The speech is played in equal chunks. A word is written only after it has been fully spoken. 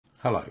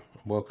Hello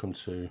and welcome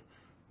to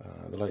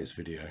the latest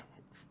video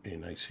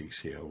in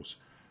ACCL's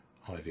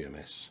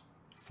IVMS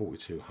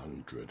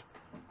 4200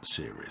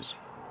 series.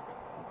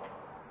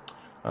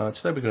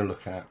 Today we're going to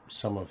look at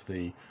some of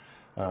the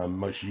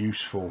most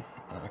useful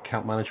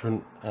account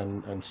management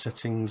and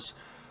settings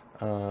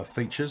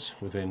features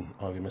within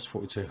IVMS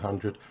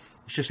 4200.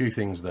 It's just a few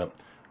things that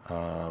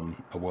are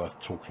worth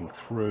talking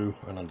through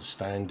and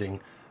understanding,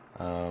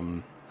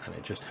 and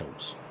it just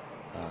helps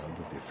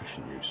with the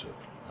efficient use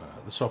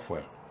of the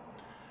software.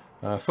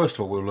 First of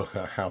all, we'll look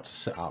at how to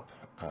set up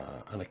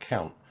an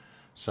account.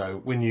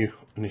 So when you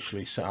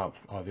initially set up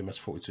IVMS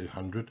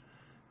 4200,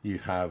 you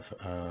have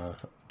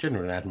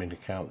generally an admin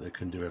account that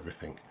can do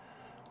everything.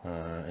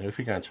 And if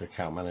you go into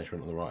account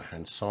management on the right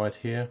hand side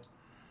here,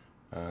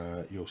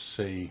 you'll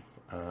see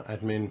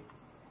admin,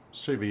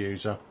 super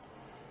user,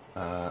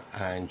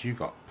 and you've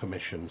got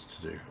permissions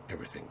to do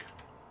everything.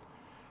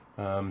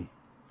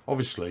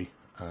 Obviously,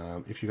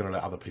 if you're going to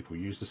let other people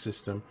use the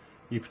system,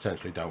 you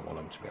potentially don't want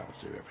them to be able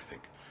to do everything.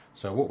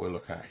 So what we'll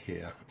look at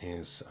here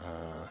is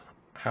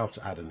how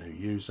to add a new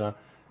user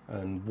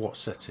and what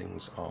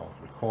settings are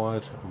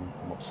required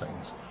and what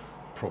settings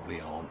probably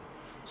aren't.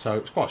 So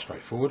it's quite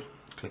straightforward.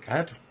 Click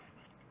add.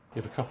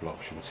 You have a couple of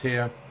options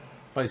here.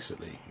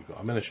 Basically, you've got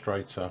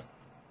administrator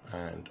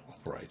and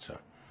operator.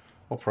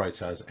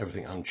 Operator has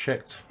everything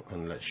unchecked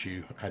and lets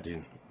you add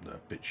in the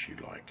bits you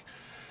like,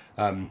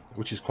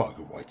 which is quite a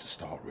good way to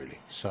start really.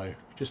 So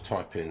just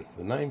type in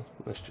the name.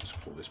 Let's just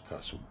call this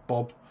person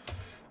Bob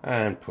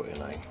and put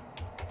in a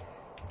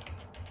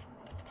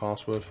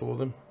password for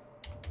them.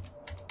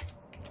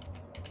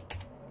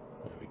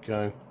 There we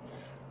go.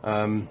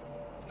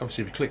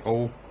 Obviously if you click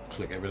all,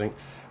 click everything.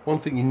 One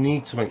thing you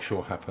need to make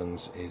sure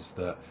happens is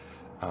that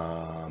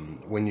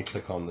when you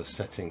click on the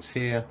settings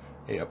here,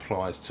 it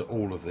applies to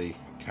all of the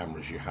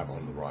cameras you have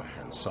on the right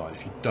hand side.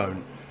 If you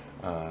don't,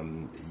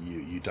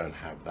 you don't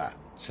have that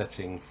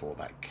setting for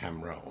that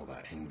camera or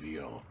that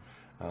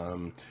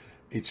NVR.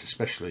 It's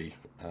especially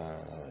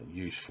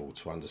useful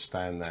to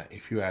understand that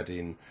if you add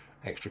in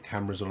extra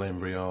cameras on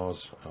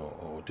NVRs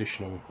or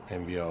additional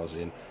NVRs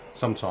in,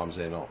 sometimes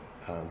they're not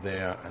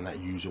there and that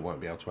user won't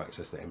be able to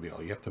access the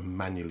NVR. You have to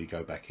manually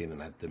go back in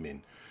and add them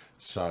in.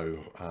 So,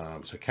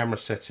 so camera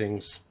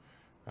settings,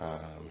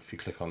 if you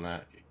click on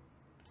that,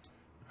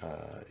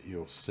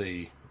 you'll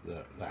see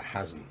that that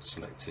hasn't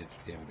selected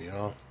the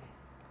NVR.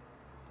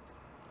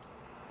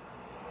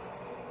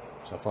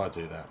 So if I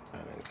do that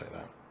and then click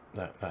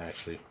that, that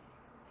actually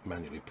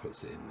manually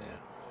puts it in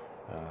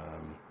there.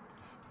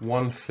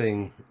 One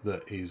thing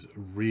that is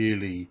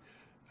really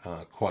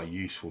quite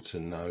useful to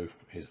know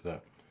is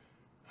that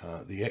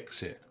the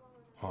exit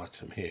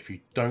item here, if you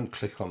don't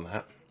click on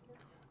that,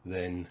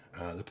 then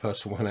the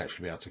person won't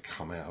actually be able to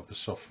come out of the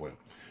software,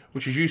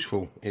 which is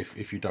useful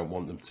if you don't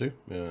want them to,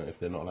 if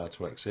they're not allowed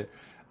to exit.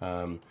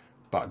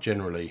 But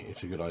generally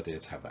it's a good idea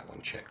to have that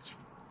one checked.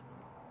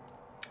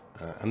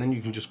 And then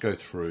you can just go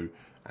through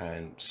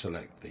and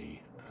select the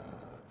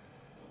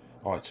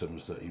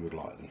items that you would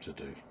like them to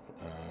do.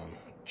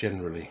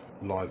 Generally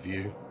live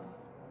view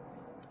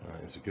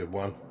is a good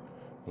one,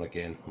 and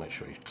again make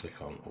sure you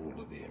click on all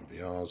of the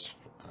NVRs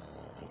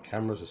and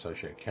cameras,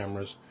 associated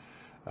cameras.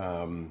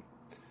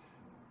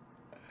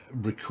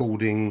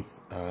 Recording,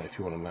 if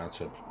you want them now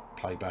to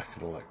play back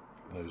and all that,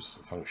 those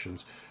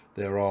functions,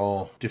 there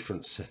are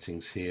different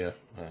settings here.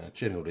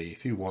 Generally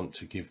if you want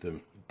to give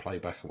them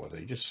playback or whatever,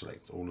 you just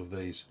select all of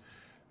these.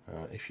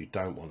 If you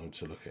don't want them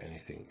to look at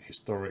anything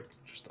historic,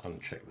 just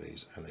uncheck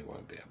these and they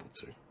won't be able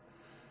to.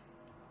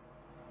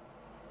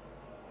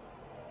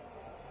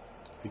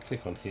 If you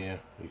click on here,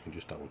 you can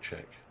just double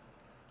check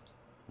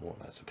what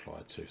that's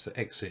applied to. So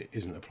exit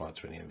isn't applied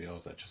to any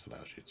NVRs, that just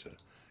allows you to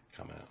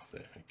come out of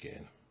there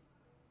again.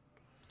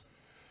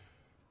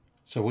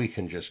 So we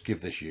can just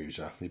give this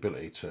user the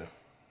ability to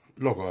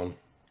log on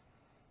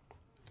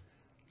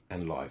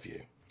and live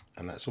view,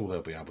 and that's all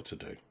they'll be able to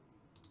do.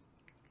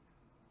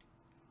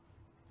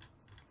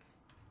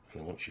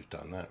 And once you've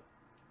done that,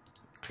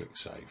 click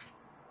save,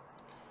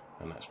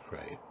 and that's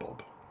created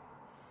Bob.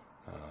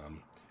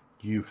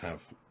 You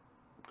have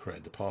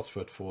created the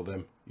password for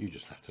them. You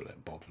just have to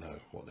let Bob know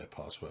what their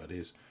password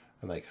is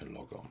and they can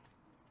log on.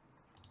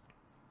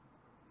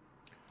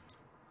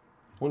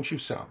 Once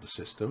you've set up the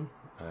system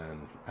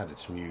and added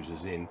some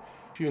users in,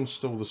 if you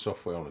install the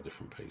software on a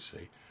different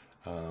PC,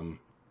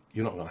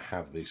 you're not going to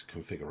have this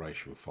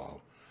configuration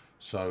file.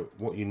 So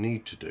what you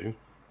need to do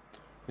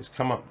is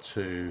come up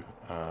to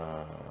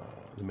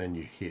the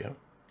menu here,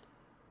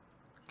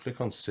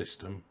 click on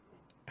System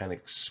and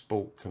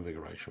Export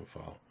Configuration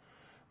File.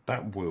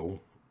 That will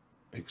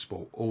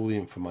export all the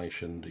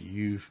information that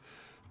you've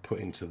put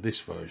into this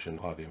version,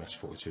 IVMS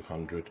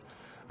 4200,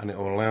 and it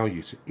will allow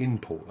you to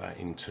import that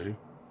into,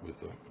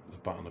 with the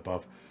button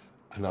above,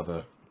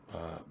 another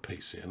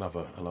PC,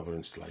 another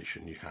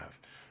installation you have.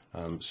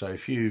 So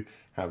if you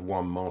have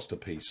one master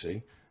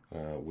PC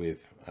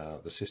with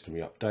the system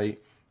you update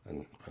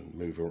and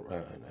move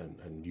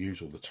and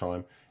use all the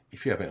time,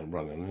 if you have it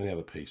running on any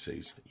other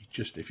PCs, you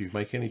just, if you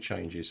make any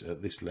changes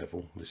at this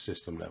level, this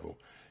system level,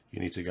 you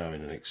need to go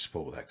in and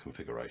export that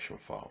configuration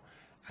file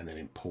and then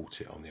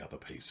import it on the other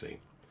PC.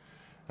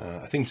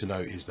 A thing to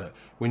note is that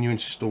when you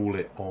install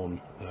it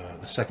on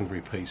the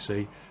secondary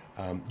PC,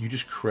 you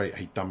just create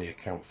a dummy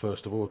account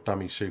first of all,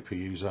 dummy super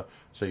user.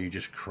 So you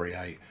just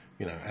create,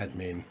 you know,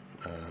 admin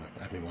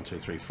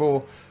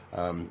 1234,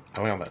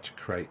 allow that to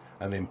create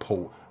and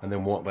import, and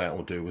then what that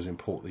will do is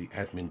import the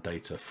admin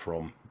data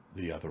from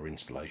the other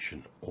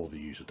installation or the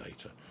user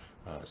data,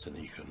 so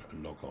that you can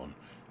log on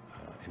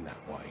in that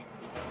way.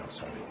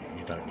 So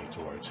you don't need to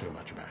worry too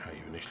much about how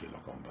you initially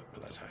log on,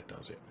 but that's how it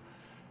does it.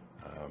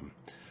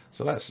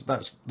 So that's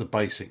the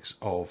basics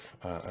of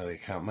the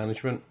account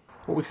management.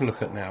 What we can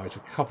look at now is a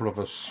couple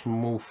of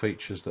small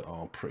features that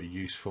are pretty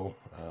useful.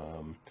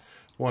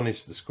 One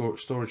is the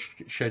storage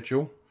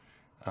schedule,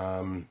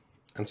 and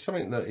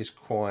something that is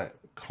quite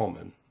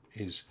common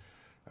is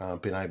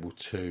being able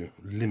to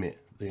limit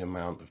the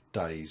amount of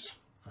days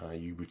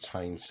you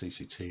retain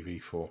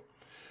CCTV for.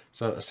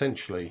 So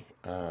essentially,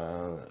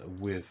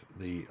 with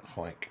the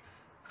Hike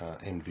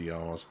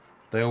NVRs,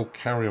 they'll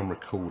carry on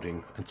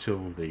recording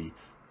until the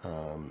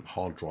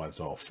hard drives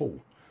are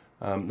full.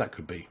 That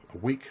could be a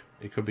week,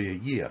 it could be a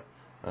year.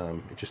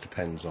 It just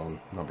depends on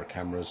number of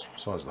cameras,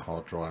 size of the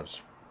hard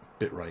drives,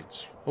 bit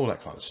rates, all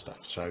that kind of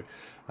stuff. So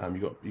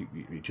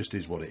it just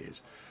is what it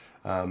is.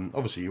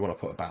 Obviously you want to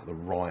put about the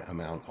right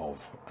amount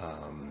of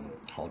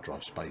hard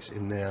drive space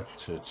in there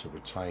to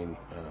retain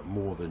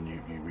more than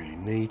you really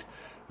need.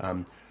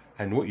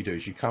 And what you do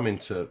is you come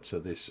into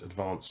this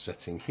advanced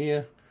setting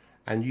here,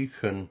 and you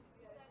can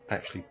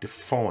actually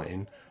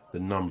define the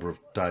number of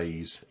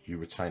days you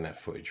retain that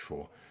footage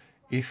for.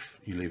 If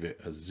you leave it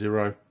as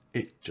 0,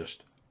 it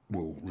just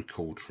will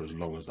record for as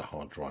long as the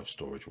hard drive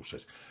storage will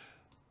says.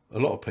 A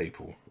lot of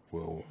people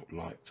will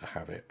like to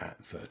have it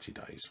at 30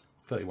 days,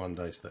 31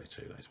 days,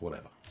 32 days,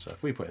 whatever. So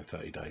if we put in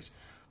 30 days,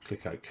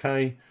 click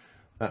OK,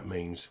 that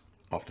means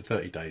after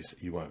 30 days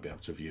you won't be able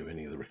to view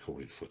any of the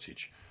recorded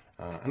footage.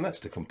 And that's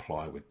to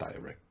comply with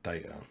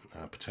data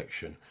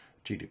protection,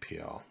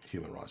 GDPR,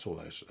 human rights, all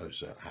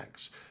those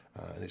acts.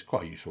 And it's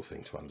quite a useful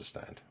thing to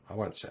understand. I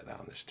won't set that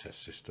on this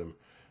test system,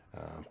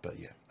 but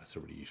yeah, that's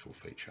a really useful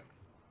feature.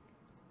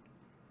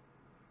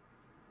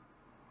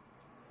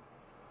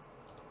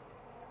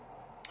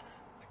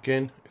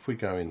 Again, if we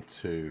go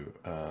into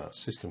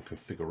system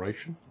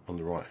configuration on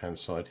the right hand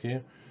side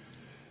here,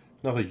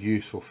 another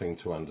useful thing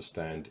to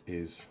understand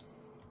is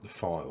the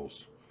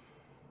files.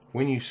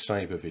 When you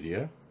save a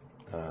video,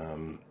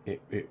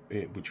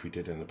 which we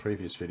did in the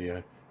previous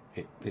video,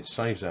 it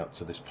saves out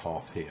to this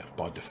path here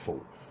by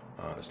default.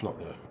 It's not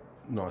the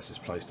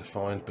nicest place to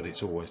find, but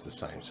it's always the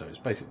same. So it's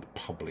basically the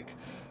public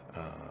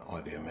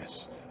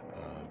IVMS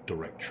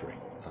directory.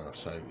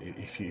 So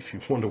if you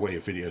wonder where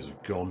your videos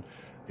have gone,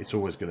 it's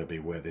always going to be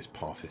where this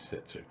path is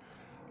set to.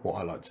 What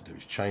I like to do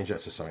is change that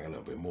to something a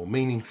little bit more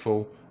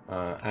meaningful,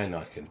 and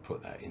I can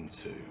put that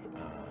into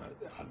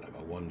I don't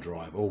know, my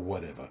OneDrive or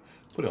whatever.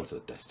 Put it onto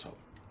the desktop.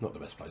 Not the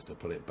best place to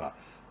put it, but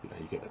you know,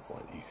 you get the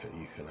point.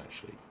 You can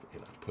actually, you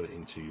know, put it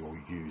into your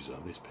user,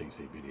 this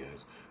PC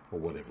videos or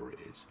whatever it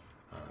is.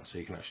 So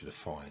you can actually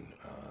define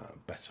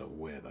better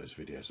where those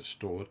videos are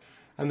stored.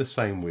 And the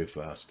same with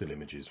still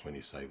images. When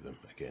you save them,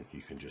 again,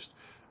 you can just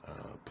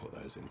put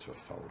those into a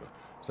folder.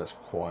 So that's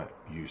quite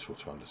useful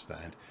to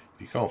understand.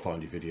 If you can't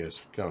find your videos,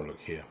 go and look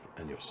here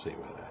and you'll see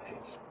where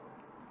that is.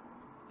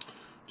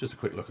 Just a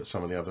quick look at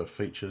some of the other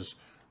features.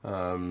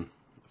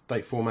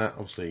 Date format,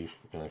 obviously,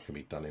 you know, can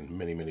be done in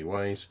many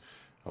ways.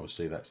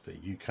 Obviously that's the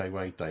UK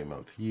way, day,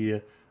 month,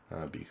 year,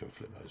 but you can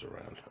flip those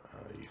around.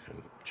 You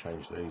can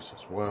change these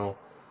as well.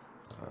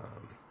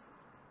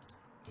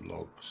 The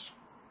logs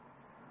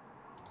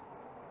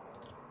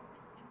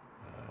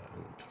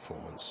and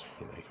performance,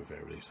 you know, you can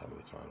vary these some of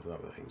the times. And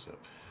other things that,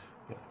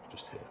 you know,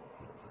 just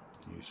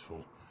here,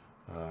 useful.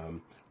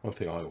 One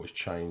thing I always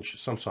change,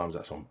 sometimes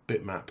that's on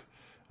bitmap.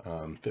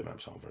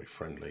 Bitmaps aren't very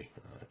friendly.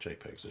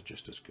 JPEGs are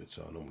just as good,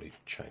 so I normally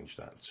change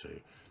that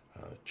to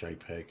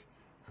JPEG,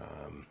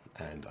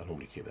 and I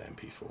normally keep the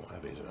MP4.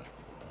 AVs are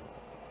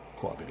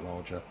quite a bit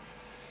larger.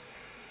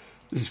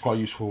 This is quite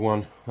a useful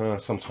one.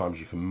 Sometimes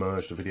you can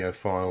merge the video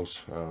files.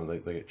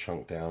 They get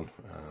chunked down.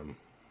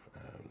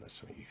 That's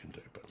something you can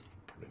do, but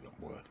probably not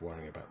worth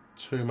worrying about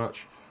too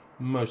much.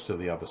 Most of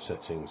the other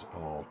settings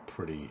are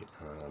pretty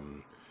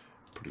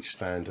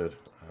standard,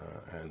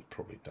 and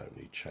probably don't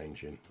need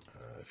changing.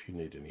 If you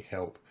need any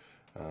help,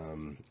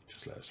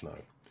 just let us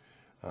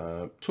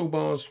know.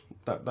 Toolbars,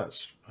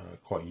 that's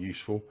quite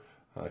useful.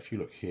 If you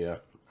look here,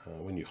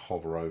 when you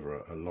hover over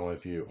a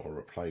live view or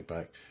a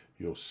playback,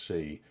 you'll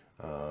see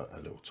a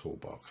little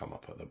toolbar come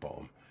up at the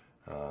bottom.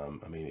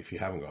 I mean, if you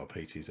haven't got a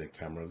PTZ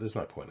camera, there's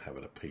no point in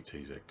having a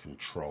PTZ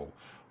control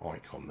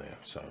icon there,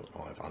 so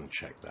I've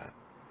unchecked that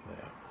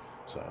there.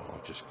 So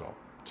I've just got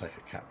take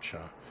a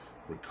capture,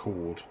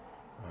 record,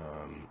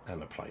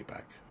 and a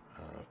playback.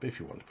 But if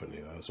you want to put any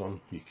of those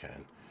on, you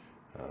can.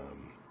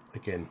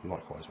 Again,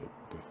 likewise with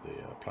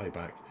the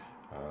playback,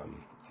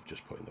 I've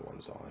just put in the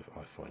ones that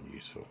I find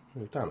useful.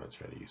 The download's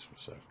fairly useful,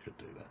 so I could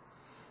do that.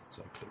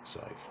 So click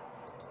save.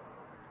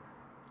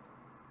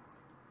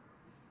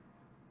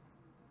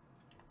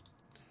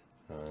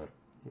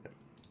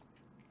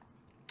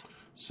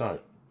 So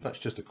that's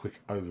just a quick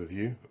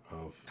overview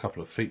of a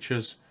couple of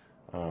features,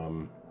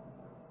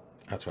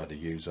 how to add a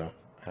user,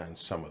 and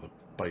some of the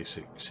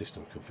basic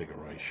system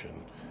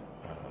configuration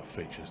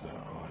features that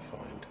I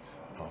find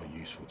are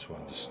useful to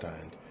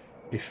understand.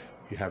 If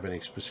you have any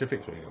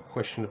specifics or you've got a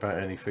question about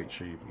any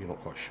feature you're not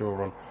quite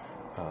sure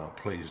on,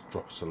 please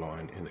drop us a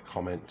line in the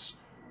comments,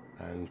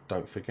 and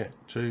don't forget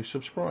to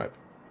subscribe.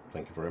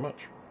 Thank you very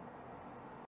much.